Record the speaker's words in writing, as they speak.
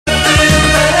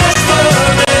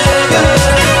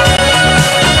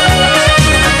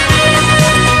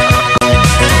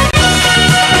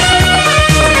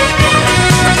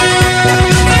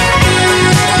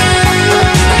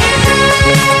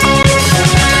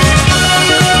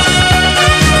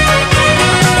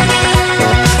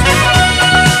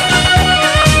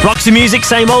Roxy Music,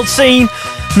 same old scene.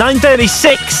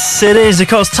 9:36. It is, of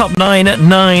course, Top 9 at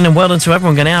 9, and well done to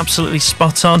everyone getting absolutely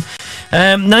spot on.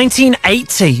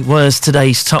 1980 was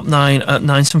today's Top 9 at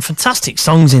 9. Some fantastic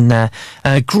songs in there.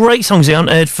 Great songs I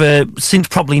haven't heard since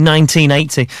probably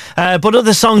 1980. But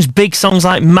other songs, big songs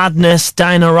like Madness,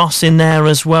 Diana Ross in there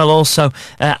as well. Also,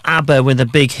 ABBA with a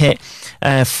big hit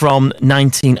from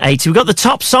 1980. We've got the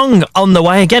top song on the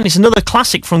way. Again, it's another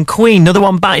classic from Queen. Another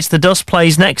one, Bites the Dust,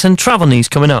 plays next, and travel news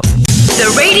coming up.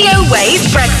 The Radio Wave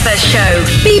Breakfast Show.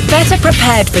 Be better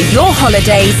prepared for your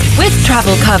holidays with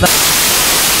travel cover.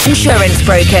 Insurance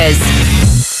brokers.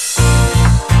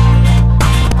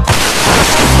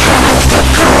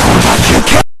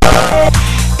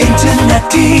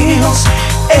 Internet deals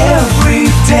every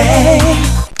day.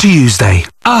 Tuesday.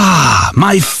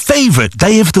 My favourite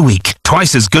day of the week.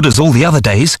 Twice as good as all the other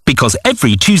days, because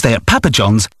every Tuesday at Papa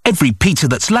John's, every pizza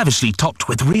that's lavishly topped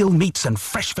with real meats and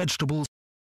fresh vegetables